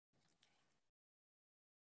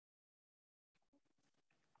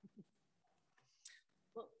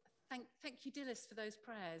thank you, Dilys, for those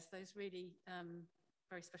prayers, those really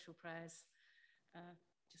very special prayers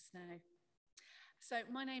just now. So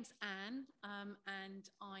my name's Anne, and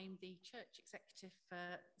I'm the church executive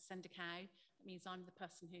for Send a Cow. That means I'm the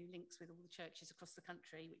person who links with all the churches across the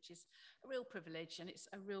country, which is a real privilege, and it's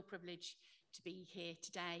a real privilege to be here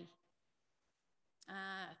today.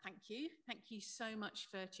 Thank you. Thank you so much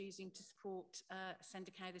for choosing to support Send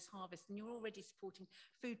a Cow this harvest. And you're already supporting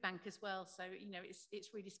Food Bank as well. So, you know,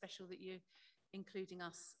 it's really special that you're including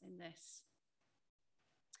us in this.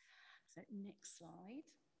 So next slide.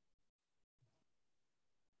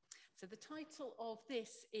 So the title of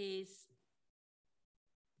this is,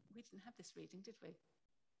 we didn't have this reading, did we?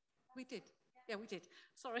 We did. Yeah, we did.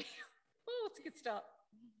 Sorry. Oh, it's a good start.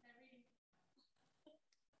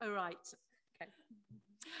 Oh, right. Okay.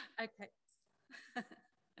 Okay.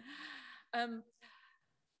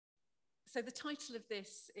 So the title of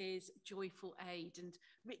this is Joyful Aid, and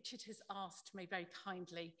Richard has asked me very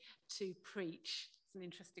kindly to preach. It's an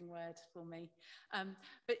interesting word for me.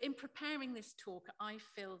 But in preparing this talk, I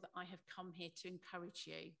feel that I have come here to encourage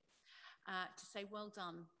you, to say well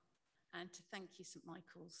done, and to thank you, St.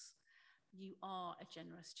 Michael's. You are a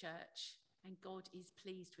generous church, and God is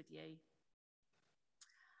pleased with you.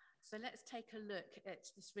 So let's take a look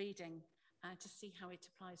at this reading to see how it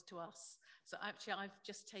applies to us. So actually, I've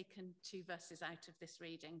just taken 2 verses out of this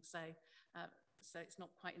reading, so it's not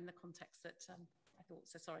quite in the context that I thought,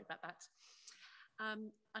 so sorry about that.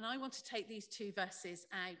 And I want to take these 2 verses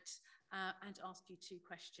out and ask you 2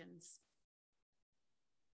 questions.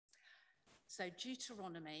 So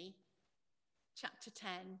Deuteronomy chapter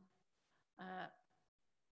 10,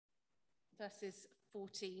 verses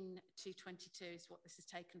 14 to 22 is what this is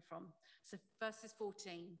taken from. So verses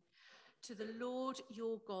 14, to the Lord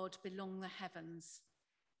your God belong the heavens,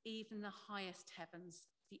 even the highest heavens,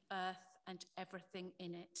 the earth and everything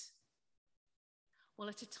in it. Well,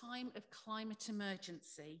 at a time of climate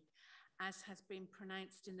emergency, as has been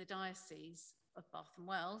pronounced in the Diocese of Bath and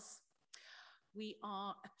Wells, we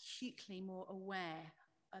are acutely more aware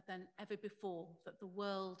than ever before that the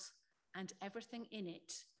world and everything in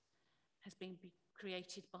it has been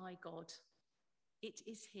created by God. It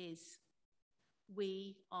is his.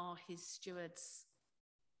 We are his stewards.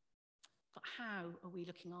 But how are we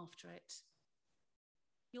looking after it?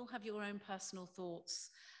 You'll have your own personal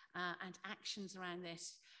thoughts and actions around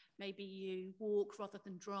this. Maybe you walk rather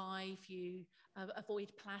than drive, you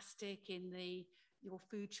avoid plastic in your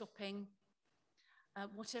food shopping.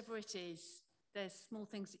 Whatever it is, there's small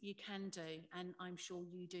things that you can do, and I'm sure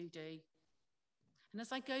you do. And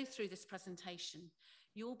as I go through this presentation,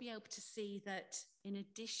 you'll be able to see that in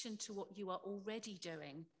addition to what you are already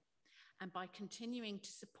doing, and by continuing to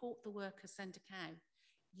support the work of Send a Cow,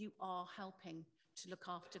 you are helping to look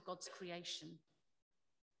after God's creation.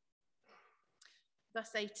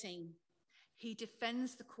 Verse 18, he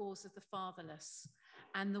defends the cause of the fatherless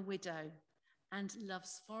and the widow and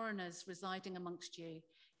loves foreigners residing amongst you,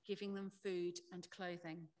 giving them food and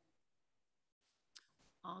clothing.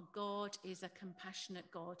 Our God is a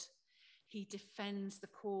compassionate God. He defends the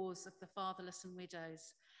cause of the fatherless and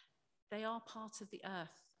widows. They are part of the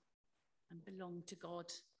earth and belong to God.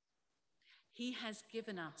 He has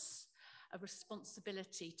given us a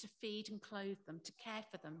responsibility to feed and clothe them, to care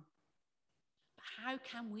for them. But how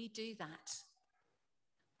can we do that?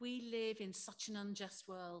 We live in such an unjust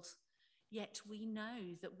world, yet we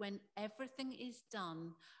know that when everything is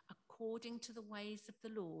done according to the ways of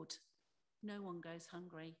the Lord, no one goes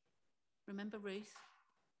hungry. Remember Ruth?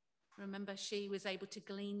 Remember she was able to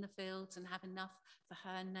glean the fields and have enough for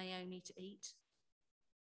her and Naomi to eat?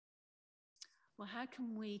 Well, how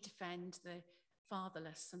can we defend the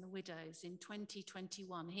fatherless and the widows in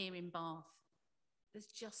 2021 here in Bath? There's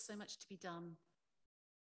just so much to be done.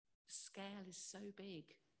 The scale is so big.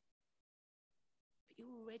 But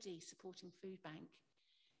you're already supporting Food Bank.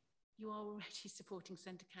 You are already supporting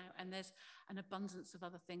Send a Cow, and there's an abundance of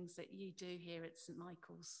other things that you do here at St.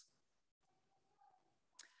 Michael's.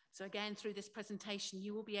 So again, through this presentation,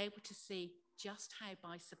 you will be able to see just how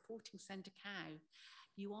by supporting Send a Cow,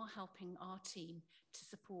 you are helping our team to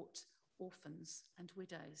support orphans and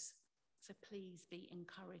widows. So please be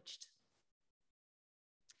encouraged.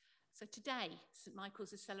 So today, St.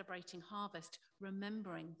 Michael's is celebrating harvest,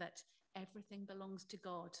 remembering that everything belongs to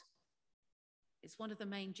God. It's one of the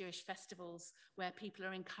main Jewish festivals where people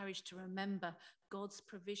are encouraged to remember God's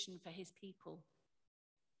provision for his people.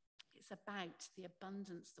 It's about the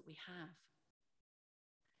abundance that we have.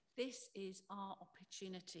 This is our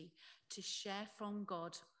opportunity to share from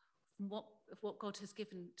God what God has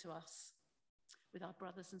given to us with our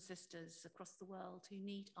brothers and sisters across the world who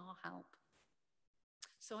need our help.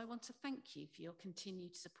 So I want to thank you for your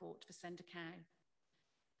continued support for Send a Cow,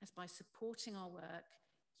 as by supporting our work,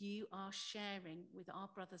 you are sharing with our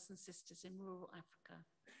brothers and sisters in rural Africa.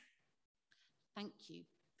 Thank you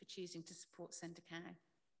for choosing to support Send a Cow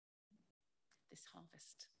this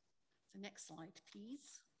harvest. So next slide,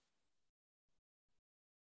 please.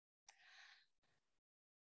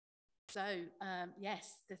 So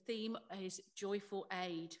yes, the theme is joyful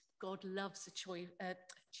aid. God loves a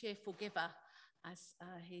cheerful giver, as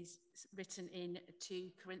he's written in 2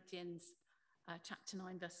 Corinthians chapter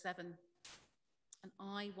 9, verse 7. And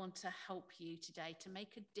I want to help you today to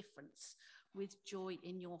make a difference with joy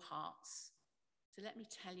in your hearts. So let me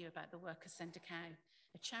tell you about the work of Send a Cow,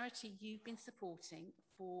 a charity you've been supporting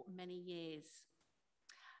for many years.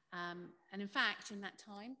 And in fact, in that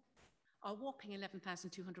time, a whopping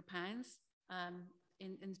 £11,200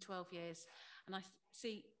 in the 12 years. And I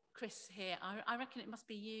see Chris here. I reckon it must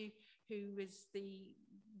be you who is the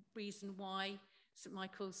reason why St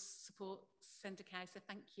Michael's supports Send a Cow, so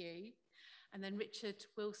thank you. And then Richard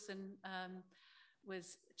Wilson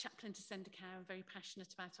was chaplain to Send a Cow and very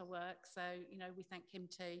passionate about our work, so we thank him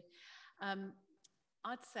too.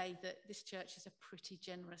 I'd say that this church is a pretty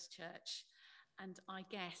generous church, and I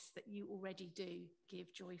guess that you already do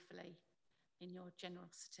give joyfully in your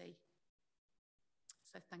generosity.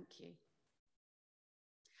 So thank you.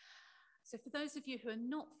 So for those of you who are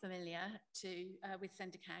not familiar with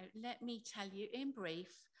Send a Cow, let me tell you in brief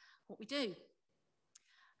what we do.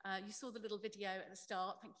 You saw the little video at the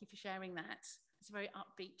start. Thank you for sharing that. It's a very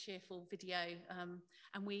upbeat, cheerful video.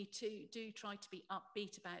 And we too do try to be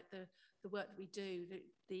upbeat about the work that we do.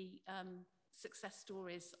 The success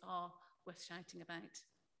stories are worth shouting about.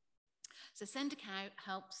 So Send a Cow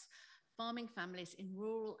helps farming families in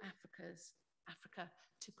rural Africa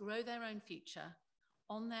to grow their own future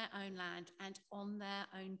on their own land and on their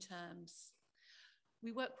own terms.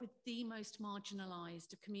 We work with the most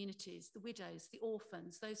marginalised of communities, the widows, the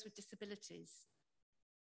orphans, those with disabilities.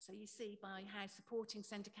 So you see, by how supporting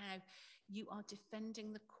Send a Cow, you are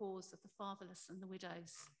defending the cause of the fatherless and the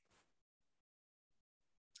widows.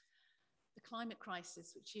 The climate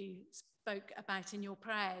crisis, which you spoke about in your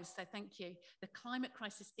prayers, so thank you. The climate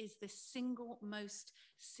crisis is the single most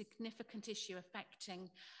significant issue affecting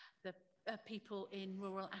the people in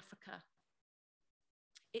rural Africa.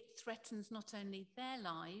 It threatens not only their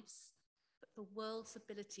lives, but the world's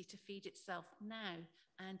ability to feed itself now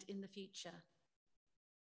and in the future.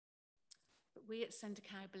 But we at Send a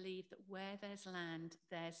Cow believe that where there's land,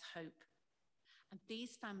 there's hope. And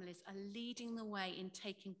these families are leading the way in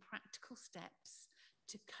taking practical steps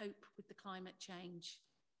to cope with the climate change.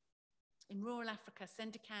 In rural Africa,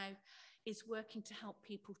 Send a Cow is working to help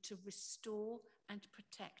people to restore and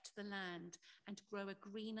protect the land and grow a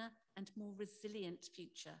greener and more resilient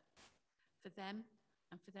future for them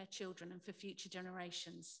and for their children and for future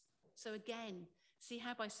generations. So again, see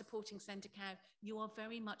how by supporting Send a Cow, you are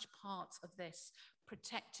very much part of this,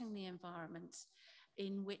 protecting the environment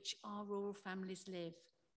in which our rural families live.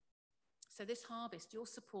 So this harvest, your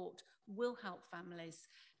support will help families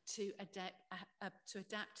to adapt to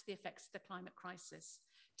the effects of the climate crisis,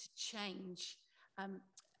 to change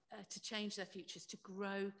their futures, to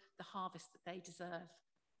grow the harvest that they deserve.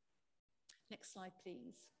 Next slide,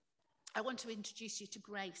 please. I want to introduce you to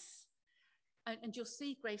Grace. And you'll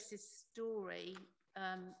see Grace's story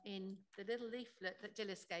in the little leaflet that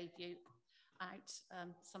Dilys gave you out,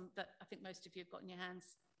 some that I think most of you have got in your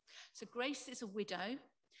hands. So Grace is a widow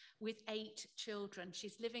with 8 children.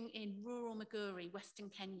 She's living in rural Migori, Western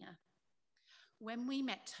Kenya. When we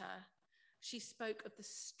met her, she spoke of the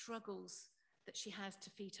struggles that she has to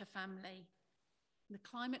feed her family. And the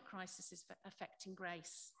climate crisis is affecting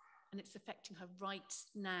Grace, and it's affecting her right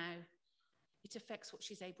now. It affects what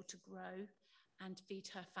she's able to grow and feed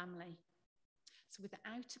her family. So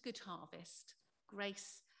without a good harvest,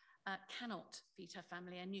 Grace cannot feed her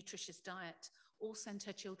family a nutritious diet or send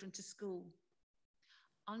her children to school.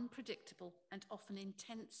 Unpredictable and often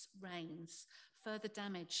intense rains further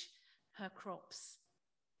damage her crops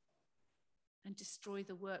and destroy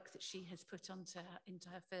the work that she has put into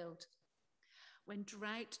her field. When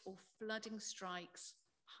drought or flooding strikes,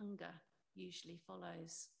 hunger usually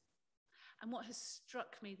follows. And what has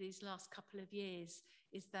struck me these last couple of years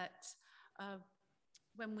is that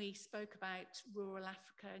when we spoke about rural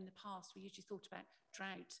Africa in the past, we usually thought about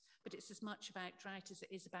drought, but it's as much about drought as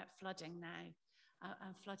it is about flooding now.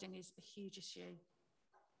 And flooding is a huge issue.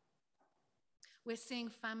 We're seeing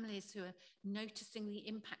families who are noticing the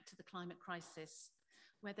impact of the climate crisis,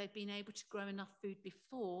 where they've been able to grow enough food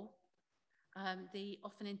before. The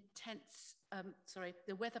often intense,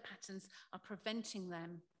 the weather patterns are preventing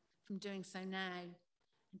them from doing so now.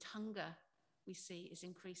 and hunger we see is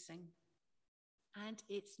increasing. And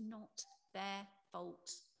it's not their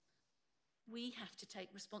fault. We have to take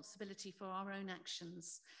responsibility for our own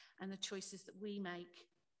actions and the choices that we make.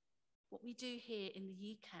 What we do here in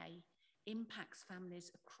the UK impacts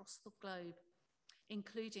families across the globe,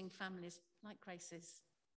 including families like Grace's.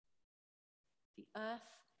 The earth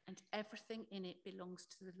and everything in it belongs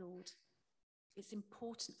to the Lord. It's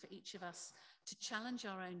important for each of us to challenge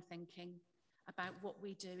our own thinking about what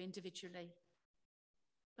we do individually.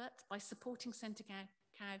 But by supporting Centre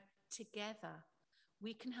Cow together,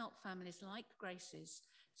 we can help families like Grace's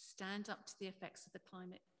stand up to the effects of the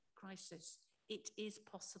climate crisis. It is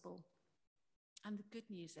possible. And the good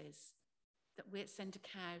news is that we at Centre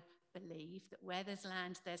Cow believe that where there's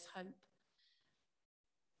land, there's hope.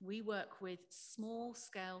 We work with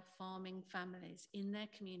small-scale farming families in their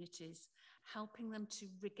communities, helping them to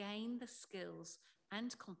regain the skills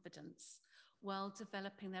and confidence while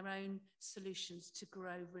developing their own solutions to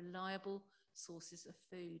grow reliable sources of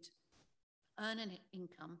food, earn an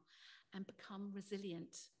income, and become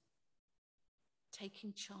resilient,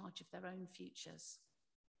 taking charge of their own futures.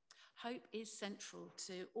 Hope is central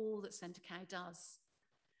to all that Centre Cow does.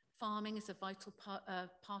 Farming is a vital part of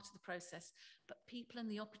the process, but people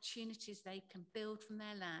and the opportunities they can build from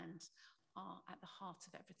their land are at the heart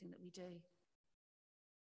of everything that we do.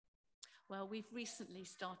 Well, we've recently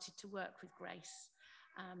started to work with Grace,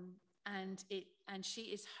 and she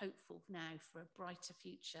is hopeful now for a brighter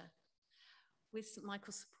future. With St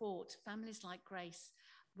Michael's support, families like Grace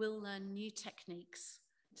will learn new techniques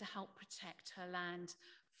to help protect her land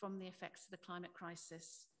from the effects of the climate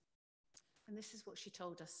crisis. And this is what she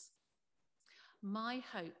told us. My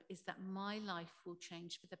hope is that my life will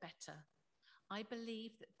change for the better. I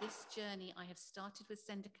believe that this journey I have started with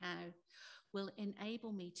Centre Cow will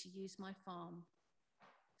enable me to use my farm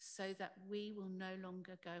so that we will no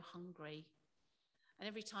longer go hungry. And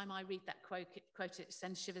every time I read that quote, it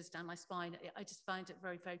sends shivers down my spine. I just find it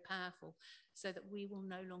very, very powerful, so that we will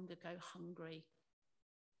no longer go hungry.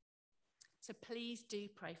 So please do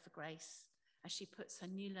pray for Grace as she puts her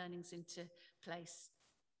new learnings into place.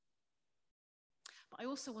 But I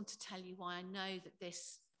also want to tell you why I know that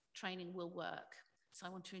this training will work. So I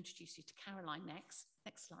want to introduce you to Caroline next.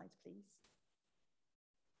 Next slide, please.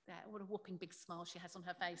 There, what a whopping big smile she has on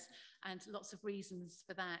her face, and lots of reasons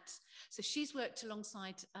for that. So she's worked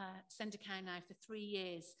alongside Centre Cow now for 3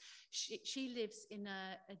 years. She lives in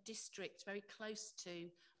a district very close to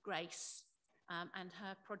Grace, and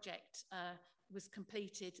her project was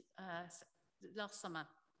completed last summer.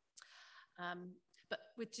 But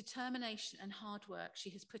with determination and hard work, she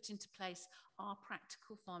has put into place our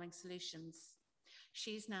practical farming solutions.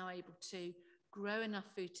 She's now able to grow enough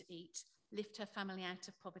food to eat, lift her family out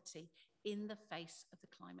of poverty in the face of the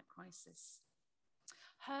climate crisis.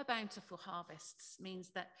 Her bountiful harvests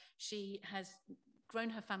means that she has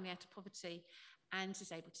grown her family out of poverty and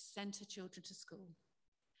is able to send her children to school.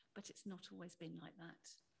 But it's not always been like that.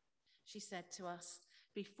 She said to us,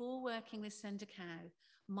 before working with Centre Cow,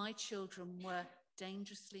 my children were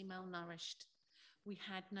dangerously malnourished. We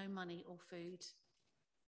had no money or food.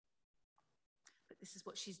 But this is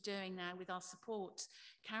what she's doing now with our support.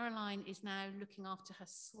 Caroline is now looking after her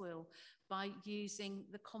soil by using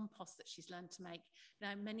the compost that she's learned to make.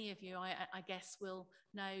 Now, many of you, I guess, will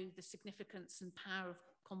know the significance and power of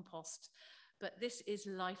compost, but this is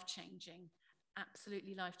life-changing,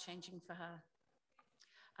 absolutely life-changing for her.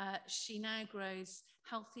 She now grows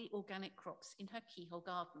healthy organic crops in her keyhole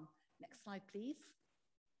garden. Next slide, please.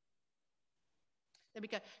 There we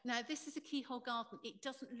go. Now, this is a keyhole garden. It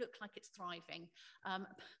doesn't look like it's thriving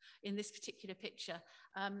in this particular picture,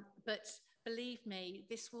 but believe me,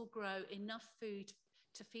 this will grow enough food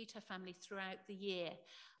to feed her family throughout the year.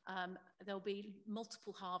 There'll be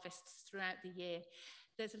multiple harvests throughout the year.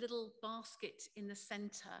 There's a little basket in the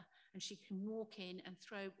centre, and she can walk in and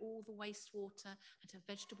throw all the wastewater and her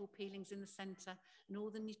vegetable peelings in the centre, and all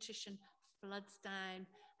the nutrition floods down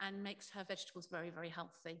and makes her vegetables very, very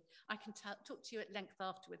healthy. I can talk to you at length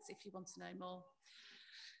afterwards if you want to know more.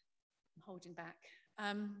 I'm holding back.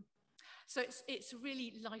 So it's a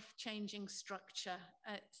really life-changing structure.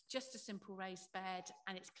 It's just a simple raised bed,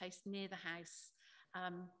 and it's placed near the house.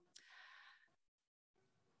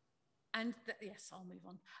 Yes, I'll move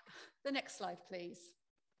on. The next slide, please.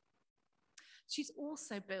 She's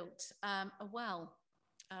also built a well.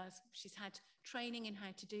 She's had training in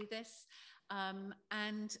how to do this,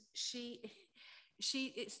 and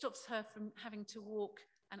it stops her from having to walk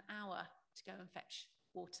an hour to go and fetch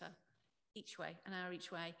water each way, an hour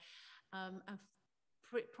each way. And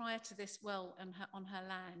prior to this well on her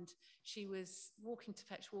land, she was walking to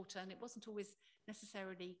fetch water, and it wasn't always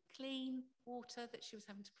necessarily clean water that she was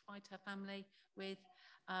having to provide to her family with.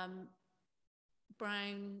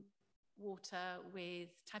 Brown water with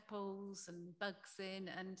tadpoles and bugs in,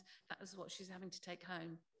 and that was what she's having to take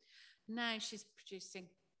home. Now she's producing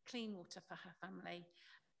clean water for her family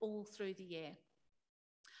all through the year.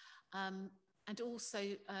 And also,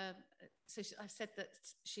 so I've said that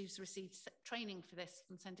she's received training for this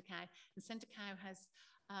from Centrecow, and Centrecow has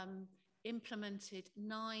implemented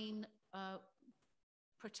 9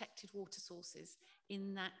 protected water sources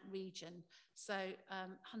in that region. So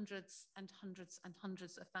hundreds and hundreds and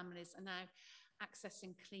hundreds of families are now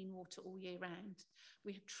accessing clean water all year round.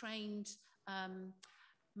 We have trained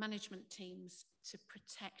management teams to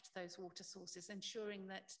protect those water sources, ensuring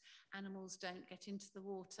that animals don't get into the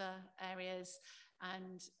water areas,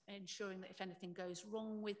 and ensuring that if anything goes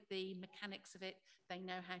wrong with the mechanics of it, they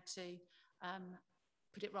know how to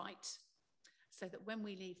put it right, so that when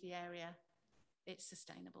we leave the area, it's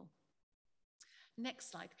sustainable. Next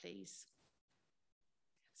slide, please.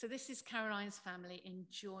 So this is Caroline's family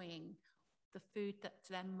enjoying the food that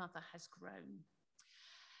their mother has grown.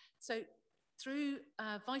 So through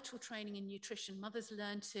vital training in nutrition, mothers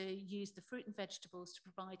learn to use the fruit and vegetables to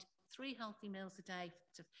provide 3 healthy meals a day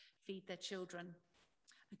to feed their children.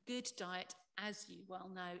 A good diet, as you well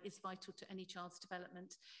know, is vital to any child's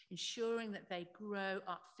development, ensuring that they grow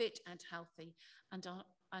up fit and healthy and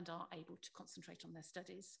are able to concentrate on their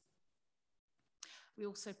studies. We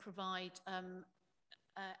also provide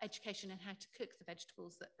education in how to cook the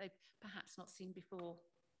vegetables that they've perhaps not seen before.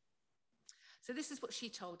 So this is what she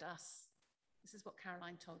told us. This is what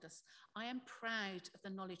Caroline told us. I am proud of the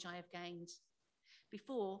knowledge I have gained.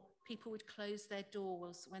 Before, people would close their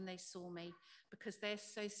doors when they saw me because they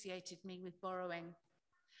associated me with borrowing.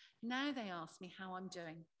 Now they ask me how I'm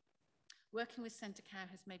doing. Working with Centrecow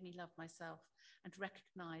has made me love myself and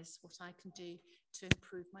recognise what I can do to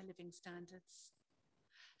improve my living standards.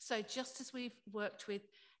 So just as we've worked with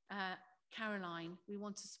Caroline, we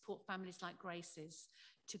want to support families like Grace's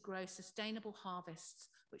to grow sustainable harvests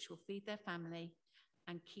which will feed their family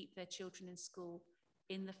and keep their children in school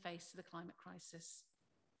in the face of the climate crisis.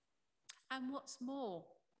 And what's more,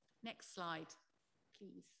 next slide,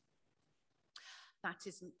 please. That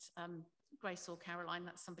isn't Grace or Caroline,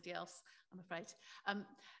 that's somebody else, I'm afraid.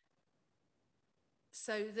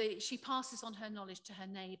 She passes on her knowledge to her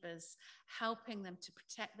neighbours, helping them to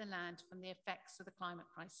protect the land from the effects of the climate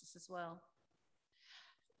crisis as well.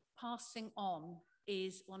 Passing on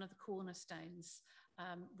is one of the cornerstones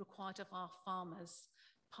required of our farmers,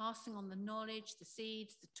 passing on the knowledge, the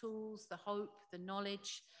seeds, the tools, the hope, the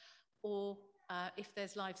knowledge, or if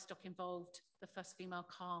there's livestock involved, the first female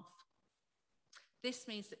calf. This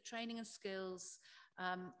means that training and skills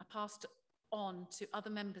are passed on to other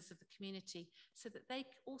members of the community so that they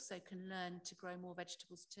also can learn to grow more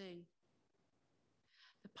vegetables too.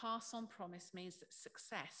 The pass on promise means that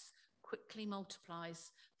success quickly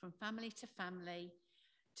multiplies from family to family,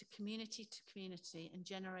 to community, and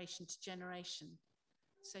generation to generation.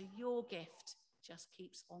 So your gift just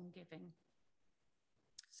keeps on giving.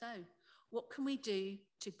 So what can we do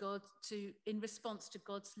in response to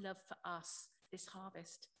God's love for us this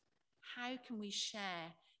harvest? How can we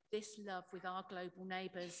share this love with our global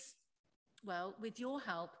neighbours? Well, with your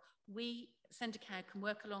help, we, Centrecow, can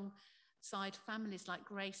work alongside families like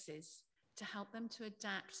Grace's to help them to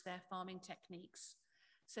adapt their farming techniques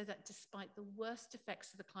so that despite the worst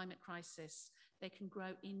effects of the climate crisis, they can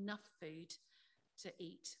grow enough food to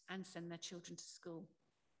eat and send their children to school.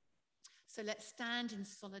 So let's stand in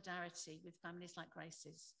solidarity with families like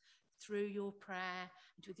Grace's. Through your prayer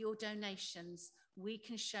and with your donations, we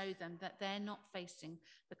can show them that they're not facing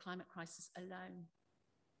the climate crisis alone.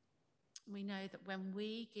 We know that when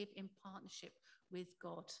we give in partnership with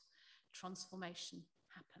God, transformation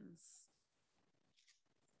happens.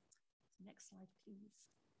 Next slide, please.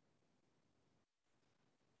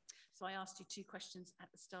 So I asked you 2 questions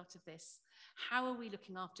at the start of this. How are we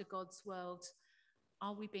looking after God's world?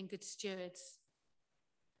 Are we being good stewards?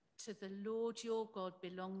 To the Lord your God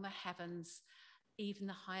belong the heavens, even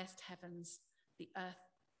the highest heavens, the earth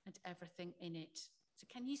and everything in it. So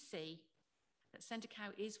can you see that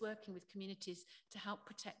Centrecow is working with communities to help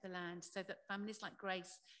protect the land so that families like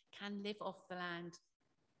Grace can live off the land?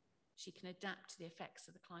 She can adapt to the effects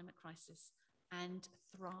of the climate crisis and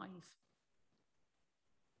thrive.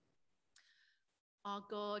 Our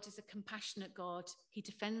God is a compassionate God. He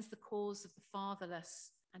defends the cause of the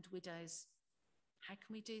fatherless and widows. How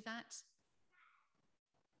can we do that?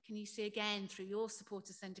 Can you see again, through your support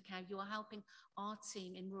of Centrecow, you're helping our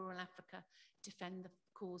team in rural Africa defend the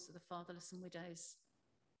cause of the fatherless and widows.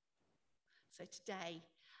 So today,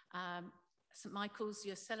 St. Michael's,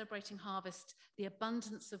 you're celebrating harvest, the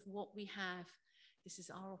abundance of what we have. This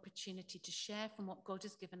is our opportunity to share from what God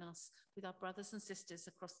has given us with our brothers and sisters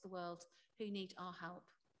across the world who need our help.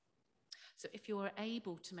 So if you're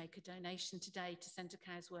able to make a donation today to Centre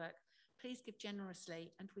Cowes work, please give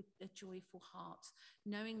generously and with a joyful heart,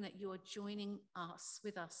 knowing that you are joining us,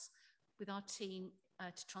 with our team,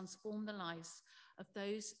 to transform the lives of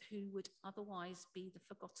those who would otherwise be the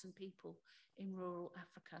forgotten people in rural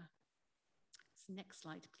Africa. So next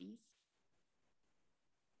slide, please.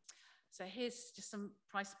 So here's just some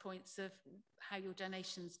price points of how your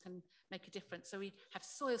donations can make a difference. So we have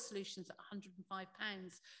soil solutions at £105,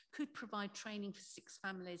 could provide training for 6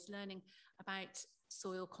 families, learning about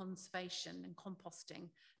soil conservation and composting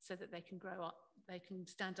so that they can grow up, they can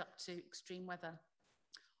stand up to extreme weather.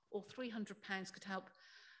 Or £300 could help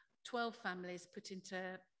 12 families put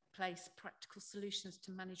into place practical solutions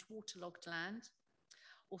to manage waterlogged land,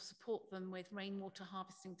 or support them with rainwater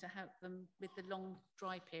harvesting to help them with the long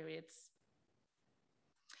dry periods.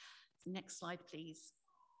 Next slide, please.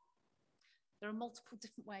 There are multiple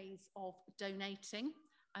different ways of donating.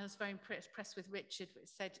 I was very impressed with Richard, who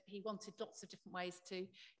said he wanted lots of different ways to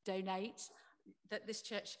donate, that this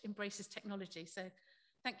church embraces technology. So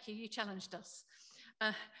thank you, you challenged us.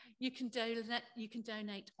 You can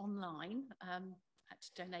donate online at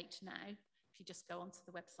Donate Now, if you just go onto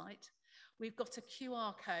the website. We've got a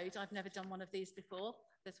QR code. I've never done one of these before.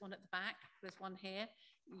 There's one at the back. There's one here.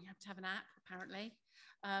 You have to have an app, apparently,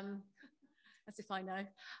 as if I know.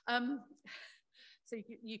 So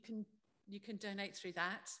you can donate through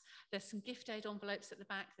that. There's some gift aid envelopes at the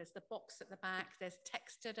back. There's the box at the back. There's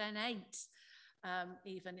text to donate,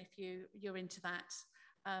 even if you're into that.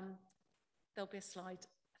 There'll be a slide,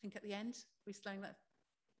 I think, at the end. Are we slowing that?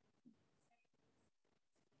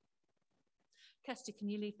 Kirsty, can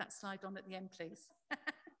you leave that slide on at the end, please?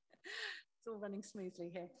 It's all running smoothly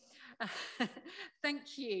here.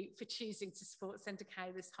 Thank you for choosing to support Centre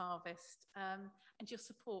Cowes this harvest, and your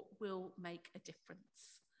support will make a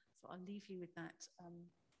difference. So I'll leave you with that.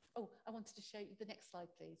 Oh, I wanted to show you the next slide,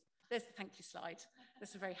 please. There's the thank you slide.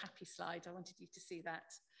 That's a very happy slide. I wanted you to see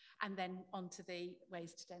that. And then on to the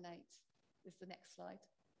ways to donate. There's the next slide.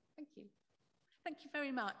 Thank you. Thank you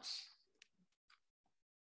very much.